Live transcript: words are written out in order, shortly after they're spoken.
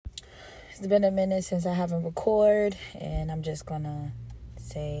It's been a minute since I haven't recorded, and I'm just gonna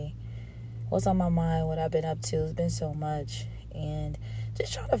say what's on my mind, what I've been up to. It's been so much, and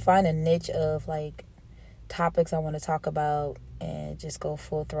just trying to find a niche of like topics I want to talk about and just go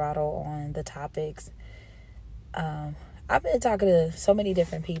full throttle on the topics. I've been talking to so many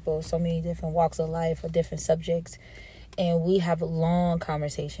different people, so many different walks of life, or different subjects, and we have long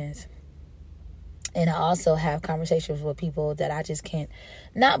conversations. And I also have conversations with people that I just can't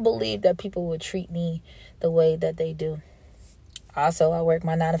not believe that people would treat me the way that they do. Also, I work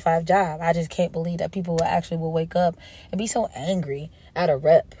my 9-to-5 job. I just can't believe that people will wake up and be so angry at a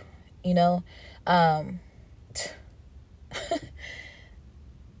rep, you know?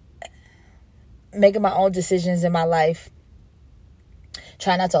 Making my own decisions in my life.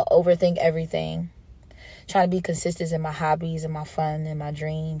 Try not to overthink everything. Trying to be consistent in my hobbies and my fun and my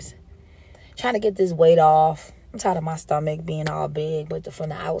dreams. Trying to get this weight off. I'm tired of my stomach being all big, but from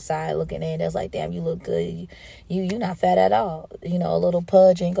the outside looking in, it's like, damn, you look good. You not fat at all. You know, a little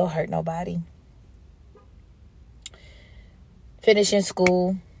pudge ain't gonna hurt nobody. Finishing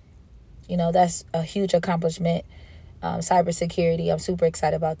school, you know, that's a huge accomplishment. Cybersecurity, I'm super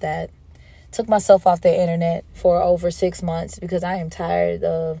excited about that. Took myself off the internet for over 6 months because I am tired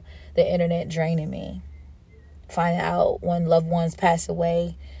of the internet draining me. Finding out when loved ones pass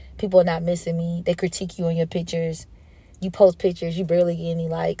away, people are not missing me. They critique you on your pictures. You post pictures, you barely get any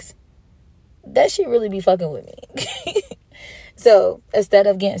likes. That shit really be fucking with me. So instead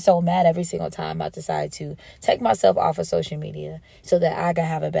of getting so mad every single time, I decide to take myself off of social media so that I can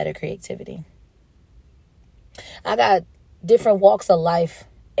have a better creativity. I got different walks of life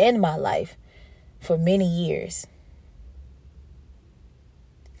in my life for many years.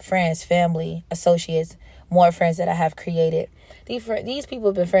 Friends, family, associates, more friends that I have created. These people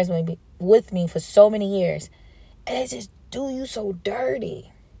have been friends with me for so many years. And they just do you so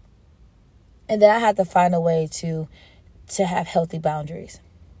dirty. And then I had to find a way to have healthy boundaries.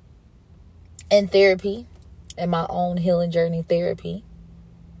 In therapy, in my own healing journey therapy,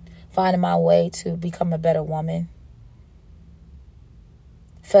 finding my way to become a better woman.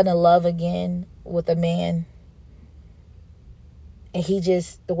 Fell in love again with a man. And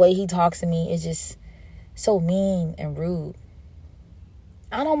the way he talks to me is just so mean and rude.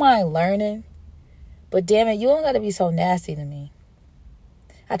 I don't mind learning, but damn it, you don't got to be so nasty to me.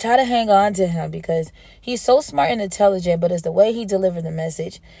 I try to hang on to him because he's so smart and intelligent, but it's the way he delivered the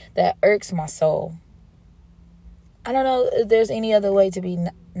message that irks my soul. I don't know if there's any other way to be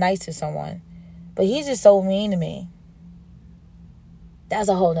nice to someone, but he's just so mean to me. That's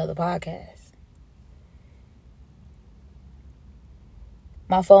a whole nother podcast.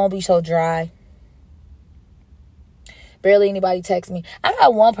 My phone be so dry. Barely anybody texts me. I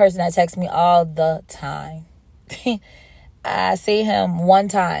got one person that texts me all the time. I see him one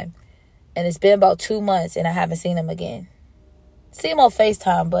time, and it's been about 2 months, and I haven't seen him again. See him on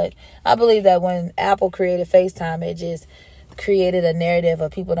FaceTime, but I believe that when Apple created FaceTime, it just created a narrative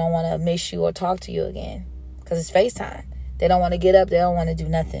of people don't want to miss you or talk to you again because it's FaceTime. They don't want to get up. They don't want to do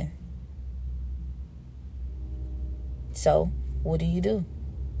nothing. So, what do?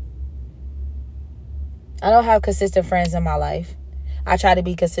 I don't have consistent friends in my life. I try to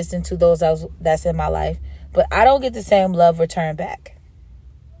be consistent to those that's in my life, but I don't get the same love returned back.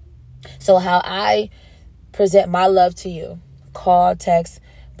 So how I present my love to you, call, text,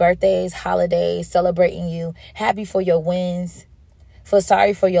 birthdays, holidays, celebrating you, happy for your wins, feel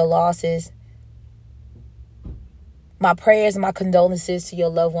sorry for your losses, my prayers and my condolences to your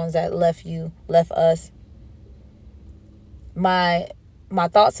loved ones that left us, my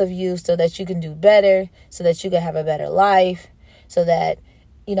thoughts of you so that you can do better, so that you can have a better life, so that,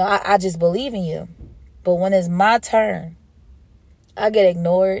 you know, I just believe in you. But when it's my turn, I get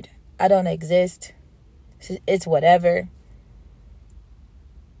ignored. I don't exist. It's whatever.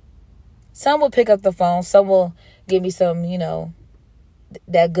 Some will pick up the phone. Some will give me some, you know,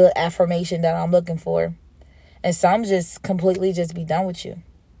 that good affirmation that I'm looking for. And some just completely just be done with you,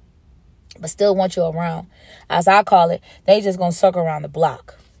 but still want you around. As I call it, they just gonna suck around the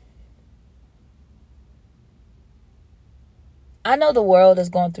block. I know the world is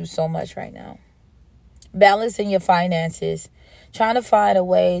going through so much right now. Balancing your finances, trying to find a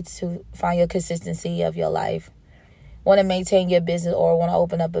way to find your consistency of your life. Want to maintain your business or want to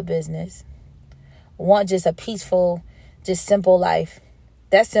open up a business. Want just a peaceful, just simple life.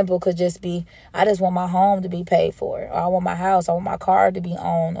 That simple could just be, I just want my home to be paid for. Or I want my house. I want my car to be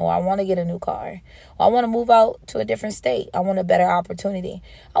owned. Or I want to get a new car. Or I want to move out to a different state. I want a better opportunity.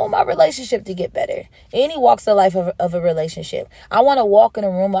 I want my relationship to get better. Any walks of life of a relationship. I want to walk in a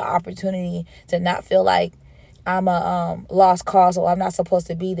room of opportunity to not feel like I'm a lost cause or I'm not supposed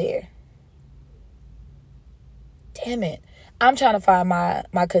to be there. damn it, I'm trying to find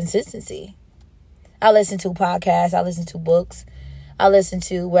my consistency. I listen to podcasts. I listen to books. I listen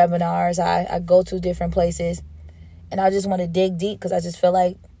to webinars. I go to different places. And I just want to dig deep because I just feel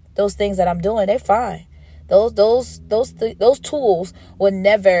like those things that I'm doing, they're fine. Those tools would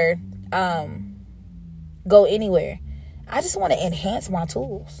never go anywhere. I just want to enhance my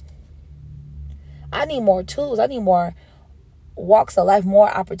tools. I need more tools. I need more walks of life, more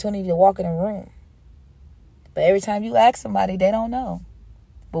opportunity to walk in a room. But every time you ask somebody, they don't know.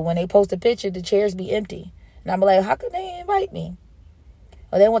 But when they post a picture, the chairs be empty. And I'm like, how could they invite me?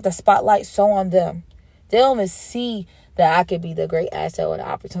 Or they want the spotlight so on them. They don't even see that I could be the great asset or the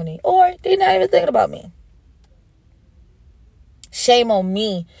opportunity. Or they're not even thinking about me. Shame on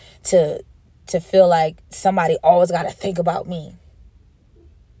me to feel like somebody always got to think about me.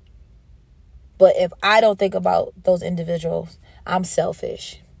 But if I don't think about those individuals, I'm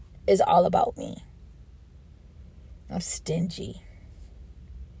selfish. It's all about me. I'm stingy.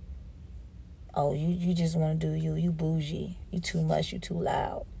 Oh, you just want to do you. You bougie. You too much. You too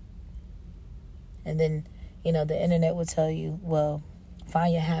loud. And then, the internet will tell you, well,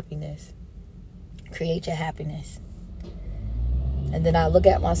 find your happiness. Create your happiness. And then I look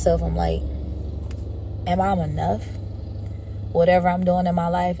at myself, I'm like, am I enough? Whatever I'm doing in my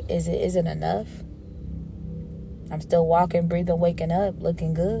life, is it enough? I'm still walking, breathing, waking up,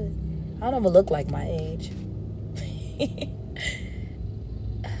 looking good. I don't even look like my age.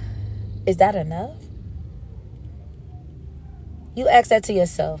 Is that enough? You ask that to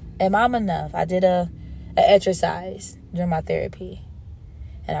yourself. Am I enough? I did an exercise during my therapy.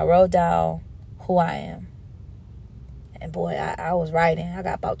 And I wrote down who I am. And boy, I was writing. I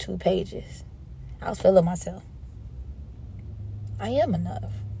got about 2 pages. I was feeling myself. I am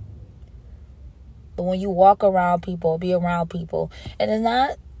enough. But when you walk around people, be around people, and it's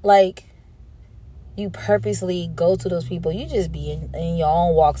not like you purposely go to those people. You just be in your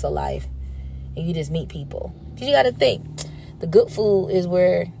own walks of life. And you just meet people. Because you got to think. The good food is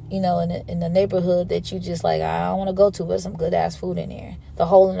where, in the neighborhood that you just like, I don't want to go to, but some good ass food in there. The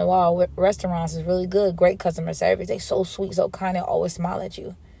hole in the wall restaurants is really good. Great customer service. They so sweet, so kind, and always smile at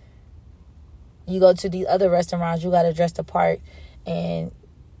you. You go to these other restaurants, you got to dress the part and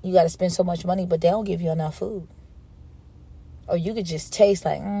you got to spend so much money, but they don't give you enough food. Or you could just taste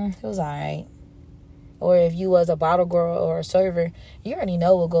like, it was all right. Or if you was a bottle girl or a server, you already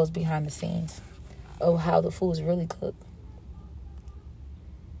know what goes behind the scenes of how the food's really cooked.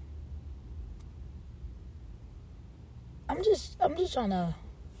 I'm just trying to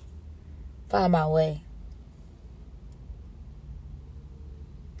find my way.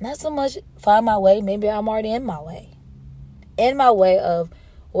 Not so much find my way. Maybe I'm already in my way. In my way of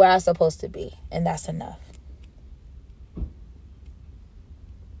where I'm supposed to be. And that's enough.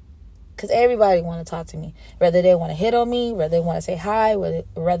 Because everybody want to talk to me. Whether they want to hit on me, whether they want to say hi,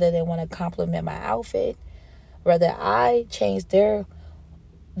 whether they want to compliment my outfit, whether I changed their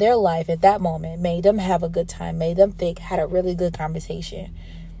life at that moment, made them have a good time, made them think, had a really good conversation,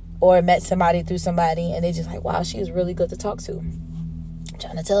 or met somebody through somebody and they just like, wow, she was really good to talk to. I'm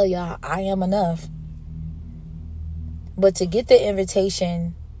trying to tell y'all, I am enough. But to get the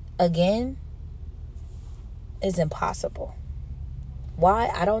invitation again is impossible. Why?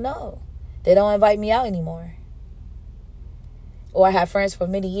 I don't know. They don't invite me out anymore. Or I have friends for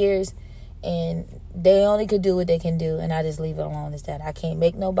many years and they only could do what they can do, and I just leave it alone as that. I can't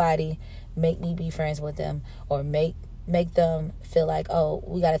make nobody make me be friends with them or make them feel like, oh,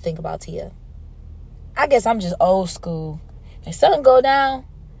 we got to think about Tia. I guess I'm just old school. If something go down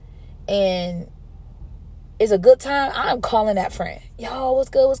and it's a good time, I'm calling that friend. Yo, what's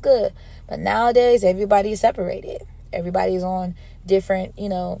good? What's good? But nowadays, everybody is separated. Everybody's on different,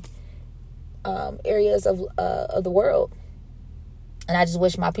 areas of the world. And I just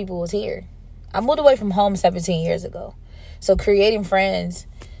wish my people was here. I moved away from home 17 years ago. So creating friends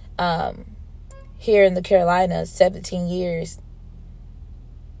here in the Carolinas, 17 years.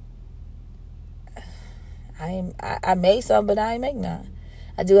 I made some, but I ain't make none.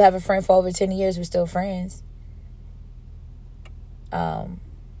 I do have a friend for over 10 years. We're still friends. I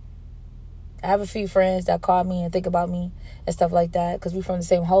have a few friends that call me and think about me and stuff like that because we're from the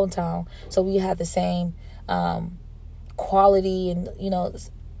same hometown. So we have the same quality and,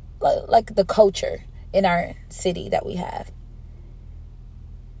 like the culture in our city that we have.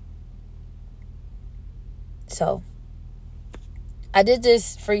 So I did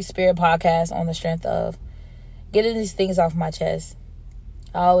this Free Spirit podcast on the strength of getting these things off my chest.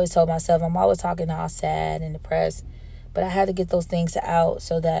 I always told myself I'm always talking all sad and depressed, but I had to get those things out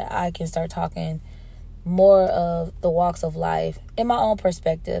so that I can start talking more of the walks of life in my own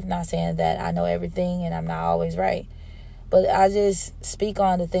perspective. Not saying that I know everything and I'm not always right, But I just speak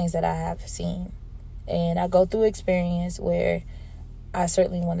on the things that I have seen. And I go through experience where I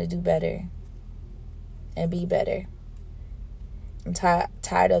certainly want to do better and be better. I'm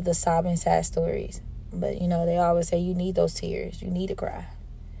tired of the sobbing, sad stories. But, they always say you need those tears. You need to cry.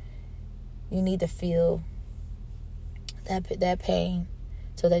 You need to feel that pain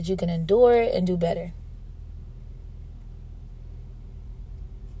so that you can endure it and do better.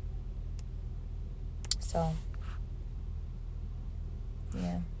 So,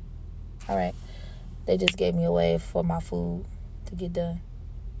 yeah. All right. They just gave me away for my food to get done.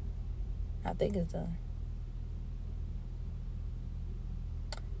 I think it's done.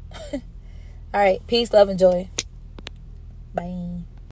 All right. Peace, love, and joy. Bye.